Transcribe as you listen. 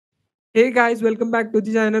Hey guys, welcome back to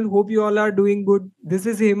the channel. Hope you all are doing good. This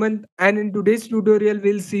is Hemant, and in today's tutorial,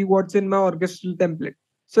 we'll see what's in my orchestral template.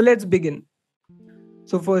 So let's begin.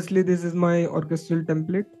 So, firstly, this is my orchestral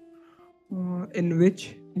template in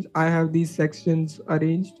which I have these sections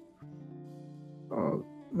arranged uh,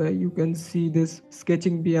 where you can see this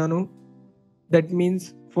sketching piano. That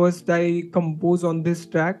means first I compose on this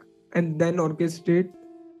track and then orchestrate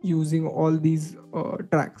using all these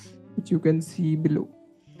tracks, which you can see below.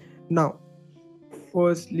 Now,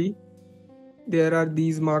 firstly, there are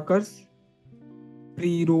these markers: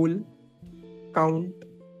 pre-roll, count,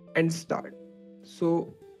 and start.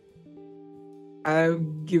 So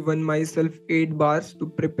I've given myself 8 bars to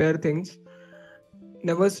prepare things.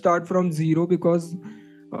 Never start from zero because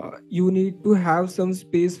you need to have some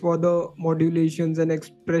space for the modulations and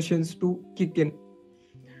expressions to kick in.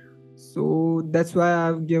 So that's why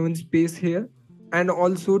I've given space here. And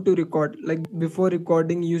also to record, like before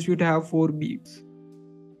recording, you should have 4 beats.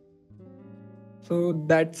 So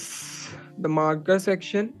that's the marker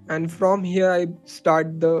section, and from here I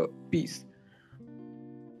start the piece.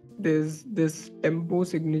 There's this tempo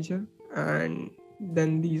signature and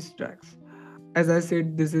then these tracks. As I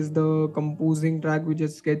said, this is the composing track, which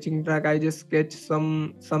is sketching track. I just sketch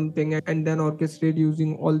something and then orchestrate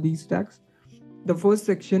using all these tracks. The first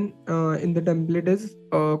section in the template is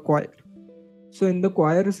choir. So in the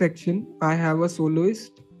choir section, I have a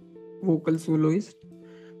soloist, vocal soloist.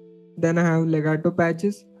 Then I have legato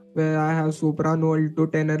patches where I have soprano, alto,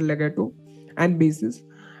 tenor, legato, and basses.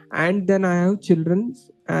 And then I have children's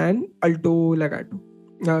and alto legato,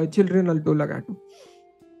 children alto legato.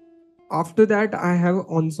 After that, I have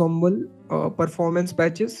ensemble performance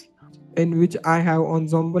patches in which I have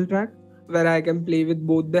ensemble track where I can play with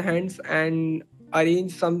both the hands and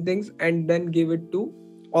arrange some things and then give it to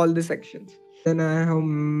all the sections. Then I have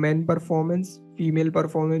men performance, female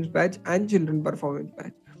performance patch, and children performance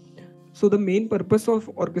patch. So the main purpose of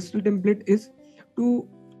orchestral template is to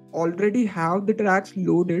already have the tracks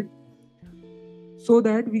loaded so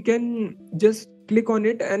that we can just click on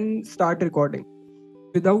it and start recording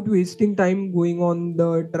without wasting time going on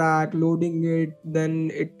the track, loading it.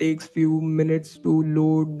 Then it takes few minutes to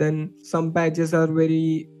load. Then some patches are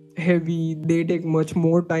very heavy, they take much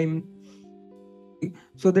more time.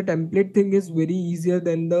 So the template thing is very easier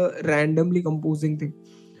than the randomly composing thing.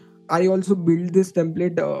 I also built this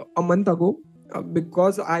template a month ago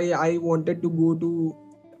because I wanted to go to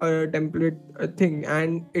a template thing,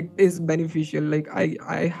 and it is beneficial. Like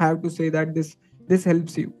I have to say that this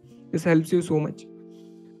helps you. This helps you so much.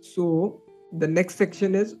 So the next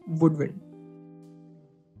section is woodwind.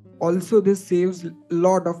 Also, this saves a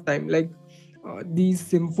lot of time. Like these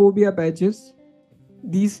symphobia patches,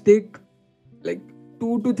 these take like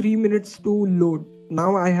 2 to 3 minutes to load.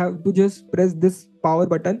 Now I have to just press this power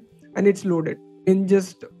button and it's loaded in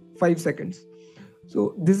just 5 seconds.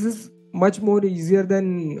 So this is much more easier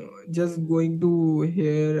than just going to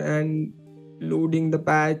here and loading the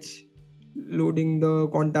patch, loading the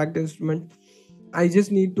contact instrument. I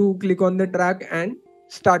just need to click on the track and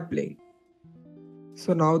start playing.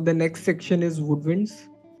 So now the next section is woodwinds.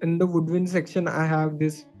 In the woodwind section, I have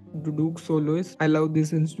this Duduk soloist. I love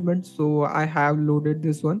this instrument, so I have loaded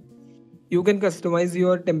this one. You can customize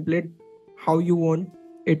your template how you want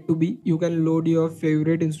it to be. You can load your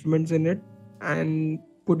favorite instruments in it and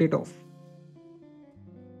put it off.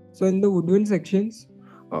 So in the woodwind sections,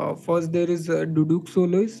 first there is a Duduk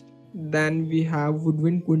soloist. Then we have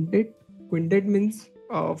woodwind quintet. Quintet means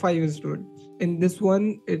 5 instruments. In this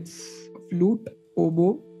one, it's flute,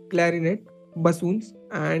 oboe, clarinet, bassoons,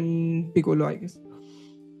 and piccolo, I guess.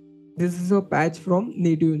 This is a patch from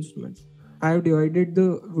native instruments. I have divided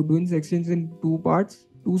the woodwind sections in two parts,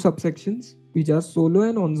 two subsections, which are solo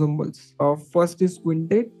and ensembles. First is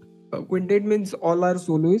quintet. Quintet means all are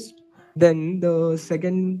soloists. Then the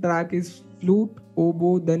second track is flute,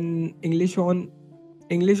 oboe, then English on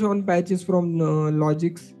patches from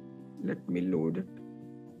Logic's. Let me load it.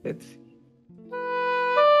 Let's see.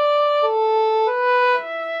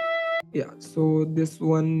 Yeah, so this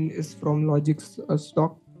one is from Logic's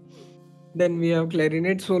stock. Then we have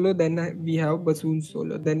clarinet solo, then we have bassoon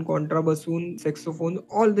solo, then contrabassoon, saxophone,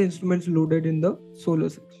 all the instruments loaded in the solo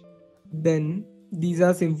section. Then these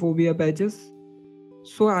are symphobia patches.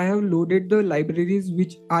 So I have loaded the libraries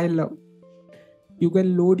which I love. You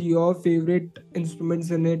can load your favorite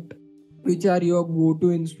instruments in it, which are your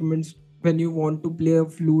go-to instruments when you want to play a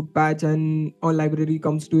flute patch and a library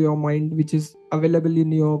comes to your mind which is available in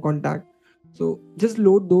your contact. So just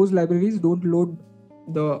load those libraries, don't load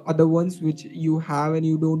the other ones which you have and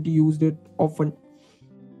you don't use it often.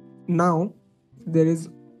 Now there is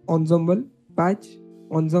ensemble patch.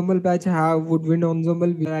 Ensemble patch have woodwind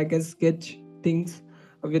ensemble where I can sketch things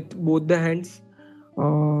with both the hands.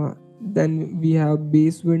 Then we have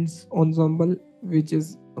bass winds ensemble, which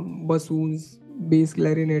is bassoons, bass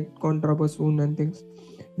clarinet, contrabassoon, and things.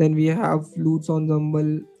 Then we have flutes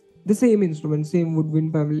ensemble, the same instrument, same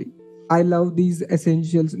woodwind family. I love these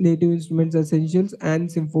essentials, native instruments essentials,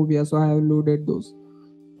 and symphonia, so I have loaded those.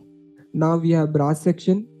 Now we have brass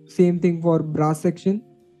section. Same thing for brass section.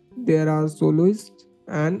 There are soloists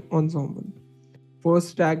and ensemble.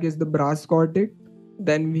 First track is the brass quartet.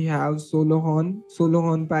 Then we have solo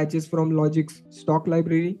horn patches from Logic's stock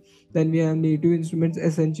library. Then we have native instruments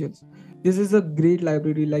essentials. This is a great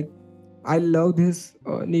library. Like I love this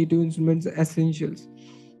native instruments essentials.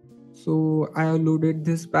 So I have loaded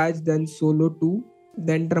this patch. Then solo 2,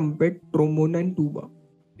 then trumpet, trombone, and tuba.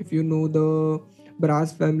 If you know the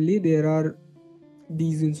brass family, there are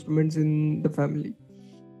these instruments in the family.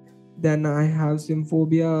 Then I have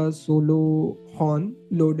Symphonia solo horn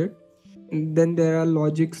loaded. And then there are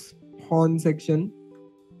Logic's horn section,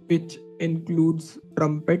 which includes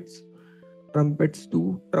trumpets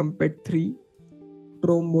 2, trumpet 3,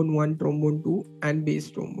 trombone 1, trombone 2, and bass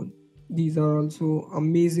trombone. These are also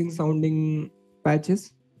amazing sounding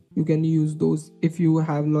patches. You can use those if you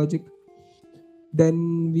have Logic.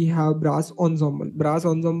 Then we have brass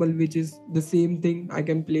ensemble, which is the same thing. I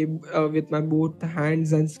can play with my both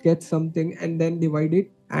hands and sketch something and then divide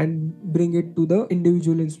it and bring it to the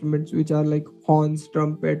individual instruments, which are like horns,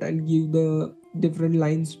 trumpet, and give the different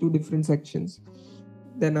lines to different sections.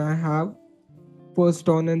 Then I have first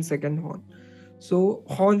horn and second horn. So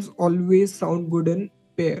horns always sound good in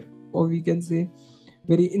pair, or we can say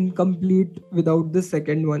very incomplete without the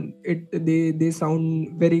second one. They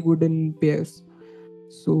sound very good in pairs.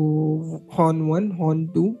 So horn 1,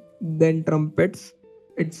 horn 2, then trumpets.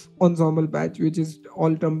 It's ensemble patch, which is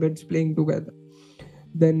all trumpets playing together.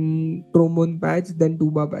 Then trombone patch, then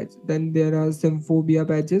tuba patch. Then there are symphonia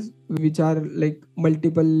patches, which are like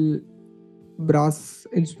multiple brass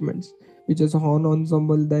instruments, which is horn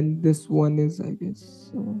ensemble. Then this one is, I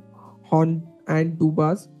guess, horn and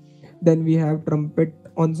tubas. Then we have trumpet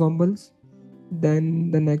ensembles.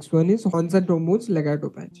 Then the next one is horns and trombones legato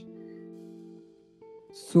patch.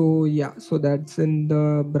 So yeah, so that's in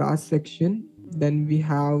the brass section. Then we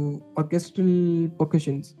have orchestral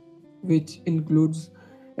percussions, which includes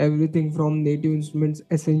everything from native instruments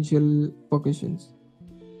essential percussions,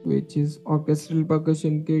 which is orchestral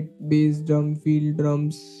percussion kit, bass drum, field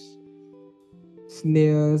drums,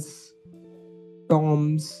 snares,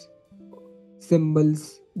 toms,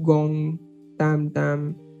 cymbals, gong, tam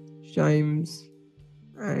tam, chimes,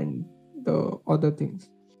 and the other things.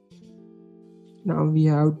 Now we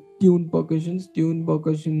have tune percussions. Tune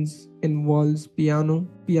percussions involves piano.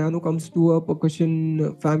 Piano comes to a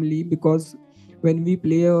percussion family because when we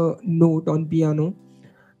play a note on piano,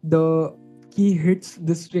 the key hits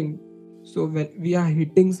the string. So when we are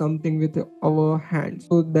hitting something with our hands,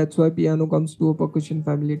 so that's why piano comes to a percussion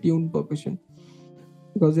family, tune percussion,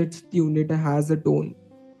 because it's tuned, it has a tone.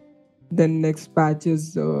 Then next patch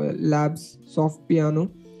is Labs soft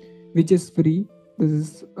piano, which is free. This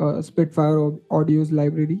is Spitfire Audio's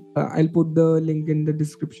library. I'll put the link in the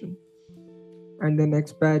description. And the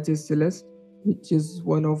next patch is Celeste, which is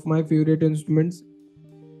one of my favorite instruments,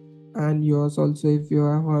 and yours also if you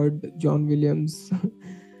have heard John Williams'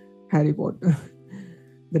 Harry Potter.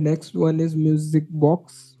 The next one is Music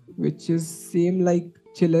Box, which is same like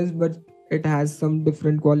Chillers, but it has some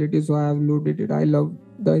different qualities, so I have loaded it. I love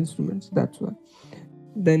the instruments, that's why.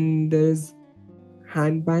 Then there's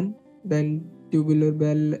handpan, then tubular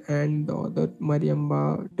bell, and the other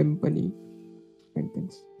mariamba, timpani, and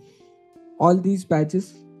things. All these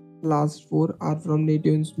patches, last four, are from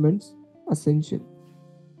native instruments, essential.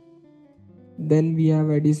 Then we have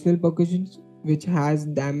additional percussions, which has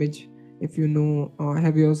damage. If you know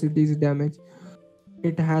Heaviosity's damage,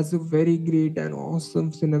 it has a very great and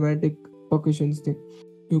awesome cinematic percussions thing.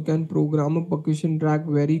 You can program a percussion track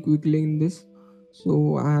very quickly in this.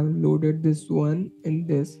 So I have loaded this one in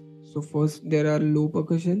this. So first there are low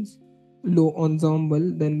percussions, low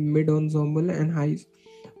ensemble, then mid ensemble, and highs.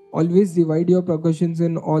 Always divide your percussions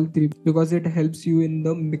in all three because it helps you in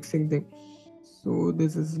the mixing thing. So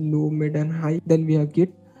this is low, mid, and high. Then we have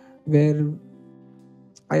kit, where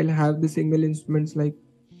I'll have the single instruments like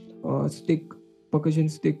stick, percussion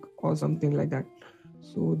stick, or something like that.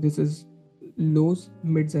 So this is lows,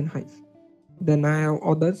 mids, and highs. Then I have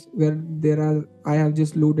others where I have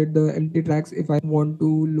just loaded the empty tracks. If I want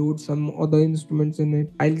to load some other instruments in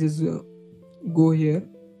it, I'll just go here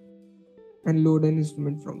and load an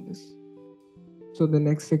instrument from this. So the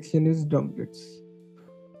next section is drum kits.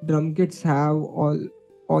 Drum kits have all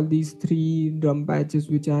all these three drum patches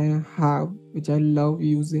which I have, which I love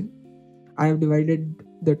using. I have divided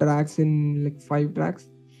the tracks in like 5 tracks.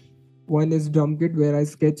 One is drum kit where I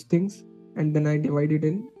sketch things, and then I divide it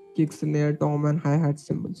in kick, snare, tom, and hi-hat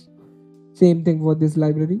cymbals. Same thing for this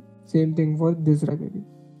library, same thing for this library.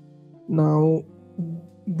 Now,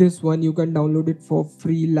 this one you can download it for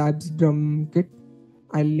free, Labs drum kit.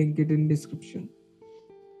 I'll link it in description.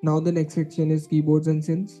 Now the next section is keyboards and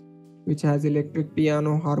synths, which has electric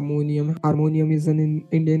piano, harmonium. Harmonium is an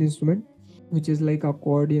Indian instrument, which is like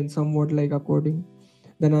accordion, somewhat like accordion.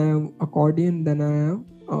 Then I have accordion. Then I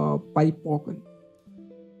have pipe organ.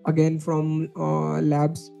 Again from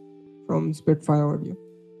Labs, from Spitfire Audio,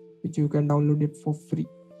 which you can download it for free.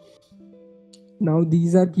 Now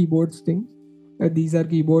these are keyboards things. These are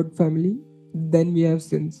keyboard family. Then we have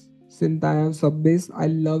synths. Synth I have sub bass. I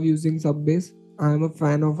love using sub bass. I am a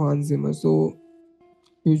fan of Hans Zimmer, so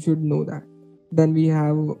you should know that. Then we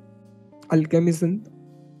have Alchemy synth.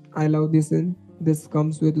 I love this synth. This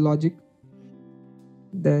comes with Logic.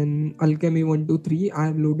 Then Alchemy 1, 2, 3. I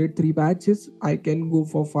have loaded 3 patches. I can go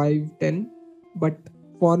for 5, 10. But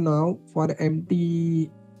for now, for empty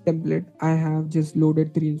template, I have just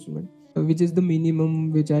loaded 3 instruments, which is the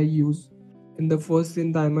minimum which I use. In the first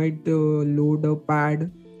synth, I might load a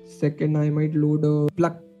pad. Second, I might load a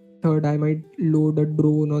pluck. Third, I might load a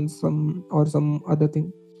drone on some other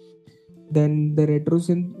thing. Then the retro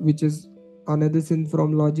synth, which is another synth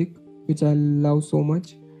from Logic, which I love so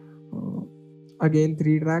much. Again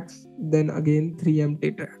 3 tracks, then again 3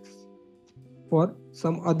 empty tracks for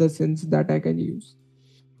some other synths that I can use.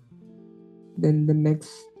 Then the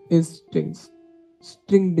next is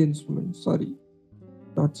stringed instruments, sorry,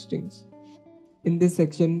 not strings. In this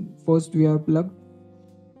section, first we have plugged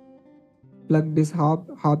is harp.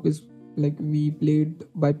 Harp is like we played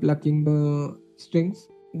by plucking the strings.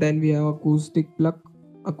 Then we have acoustic pluck,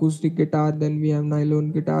 acoustic guitar, then we have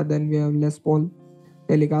nylon guitar, then we have Les Paul,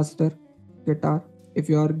 Telecaster guitar. If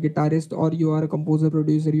you are a guitarist or you are a composer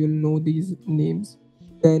producer, you will know these names.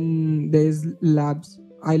 Then there's Labs.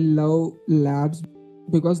 I love Labs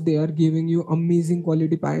because they are giving you amazing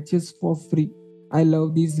quality patches for free. I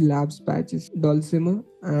love these Labs patches, Dulcimer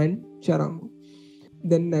and Charango.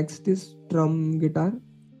 Then next is drum guitar,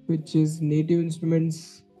 which is Native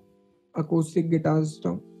Instruments acoustic guitars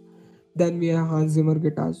drum. Then we have Hans Zimmer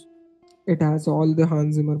guitars. It has all the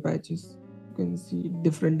Hans Zimmer patches. You can see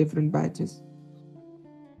different patches.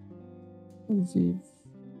 You can see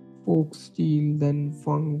folk steel, then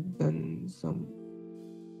funk, then some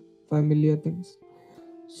familiar things.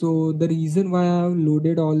 So the reason why I have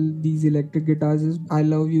loaded all these electric guitars is I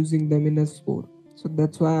love using them in a score. So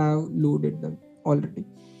that's why I have loaded them already.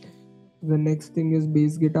 The next thing is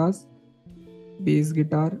bass guitars, bass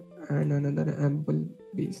guitar, and another ample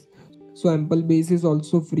bass. So ample bass is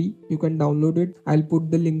also free. You can download it. I'll put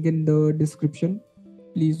the link in the description.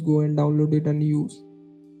 Please go and download it and use.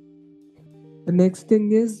 The next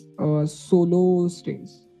thing is solo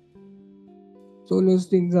strings. Solo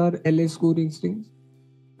strings are LA scoring strings.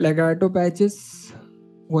 Legato patches,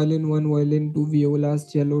 violin 1, violin 2,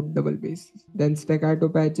 violas, cello, double bass. Then staccato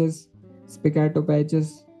patches, spiccato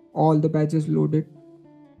patches, all the patches loaded.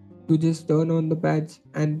 To just turn on the patch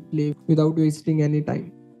and play without wasting any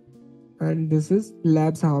time. And this is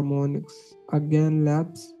Labs harmonics. Again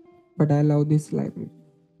Labs, but I love this library.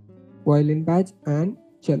 Violin patch and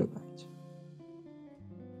cello patch.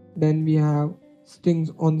 Then we have strings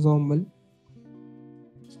ensemble.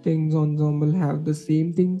 Strings ensemble have the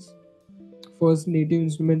same things. First, Native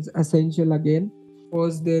Instruments essential again.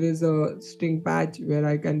 First, there is a string patch where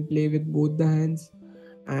I can play with both the hands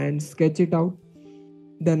and sketch it out.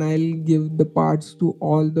 Then I'll give the parts to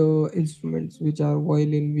all the instruments, which are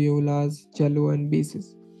violin, violas, cello, and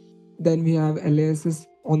basses. Then we have LASS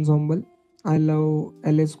ensemble. I love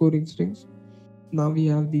LA scoring strings. Now we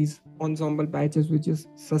have these ensemble patches, which is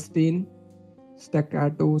sustain,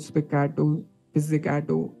 staccato, spiccato,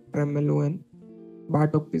 pizzicato, tremolo, and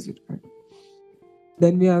Bartok pizzicato.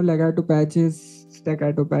 Then we have legato patches,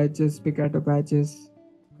 staccato patches, spiccato patches,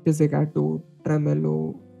 pizzicato,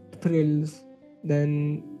 tremolo, thrills,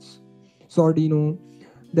 then sordino,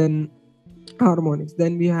 then harmonics.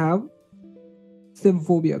 Then we have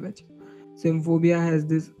Symphobia patch. Symphobia has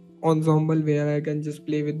this ensemble where I can just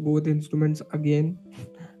play with both instruments again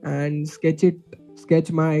and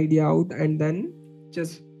sketch my idea out, and then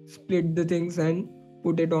just split the things and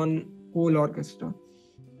put it on whole orchestra.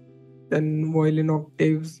 Then violin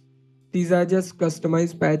octaves. These are just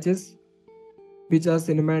customized patches which are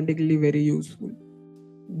cinematically very useful.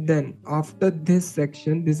 Then after this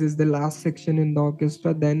section, this is the last section in the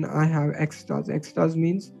orchestra, then I have extras. Extras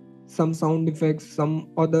means some sound effects, some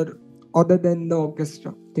other than the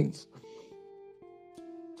orchestra things.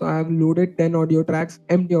 So I have loaded 10 audio tracks,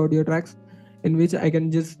 empty audio tracks, in which I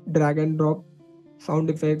can just drag and drop sound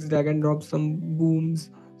effects, drag and drop some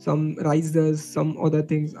booms, some risers, some other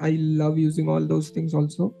things. I love using all those things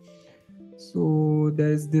also. So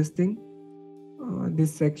there's this thing,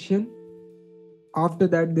 this section. After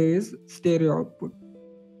that, there is stereo output.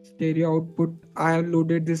 Stereo output, I have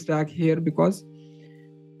loaded this track here because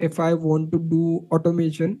if I want to do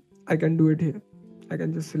automation, I can do it here. I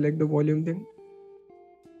can just select the volume thing,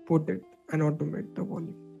 put it, and automate the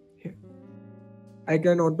volume here. I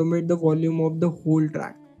can automate the volume of the whole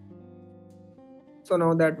track. So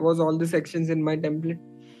now that was all the sections in my template.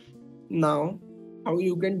 Now, how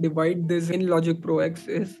you can divide this in Logic Pro X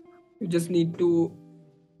is you just need to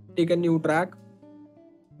take a new track,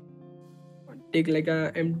 take like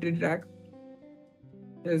a empty track.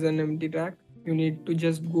 There's an empty track. You need to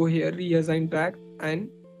just go here, reassign track, and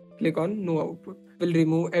click on no output. Will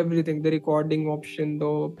remove everything, the recording option,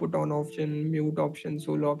 the put on option, mute option,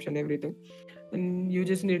 solo option, everything. And you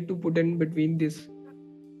just need to put in between this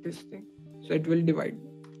thing. So it will divide.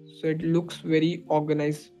 So it looks very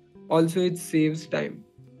organized. Also, it saves time.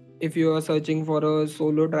 If you are searching for a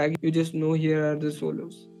solo track, you just know here are the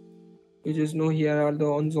solos. You just know here are the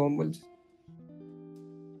ensembles.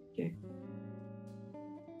 Okay.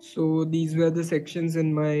 So these were the sections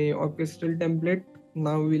in my orchestral template.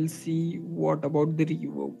 Now we'll see what about the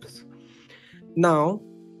reverbs. Now,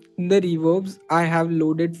 in the reverbs, I have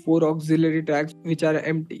loaded 4 auxiliary tracks which are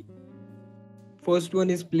empty. First one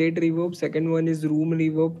is plate reverb, second one is room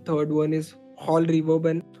reverb, third one is hall reverb,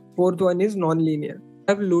 and fourth one is non-linear.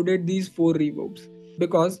 I have loaded these 4 reverbs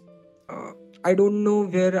because I don't know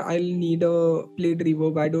where I'll need a plate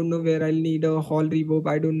reverb. I don't know where I'll need a hall reverb.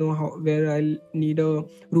 I don't know where I'll need a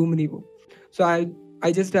room reverb. So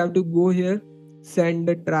I just have to go here, send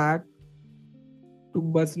the track to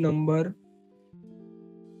bus number.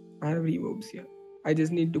 I have reverbs here. I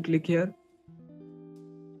just need to click here.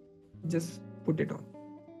 Just put it on.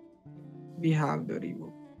 We have the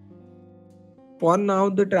reverb. For now,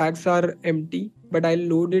 the tracks are empty, but I'll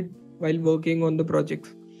load it while working on the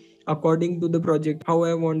projects according to the project, how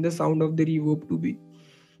I want the sound of the reverb to be.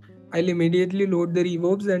 I'll immediately load the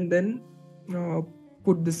reverbs and then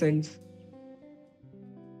put the sends.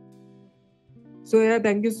 So yeah,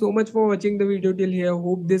 thank you so much for watching the video till here.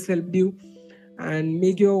 Hope this helped you, and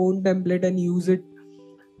make your own template and use it,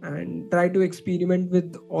 and try to experiment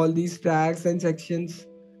with all these tracks and sections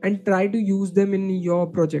and try to use them in your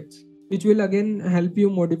projects, which will again help you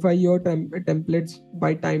modify your templates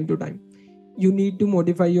by time to time. You need to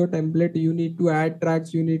modify your template, you need to add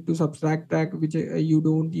tracks, you need to subtract track which you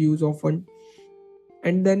don't use often,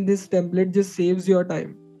 and then this template just saves your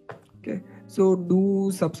time. Okay, so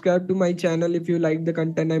do subscribe to my channel if you like the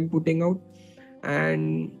content I'm putting out,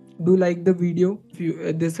 and do like the video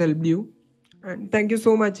if this helped you, and thank you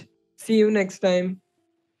so much. See you next time.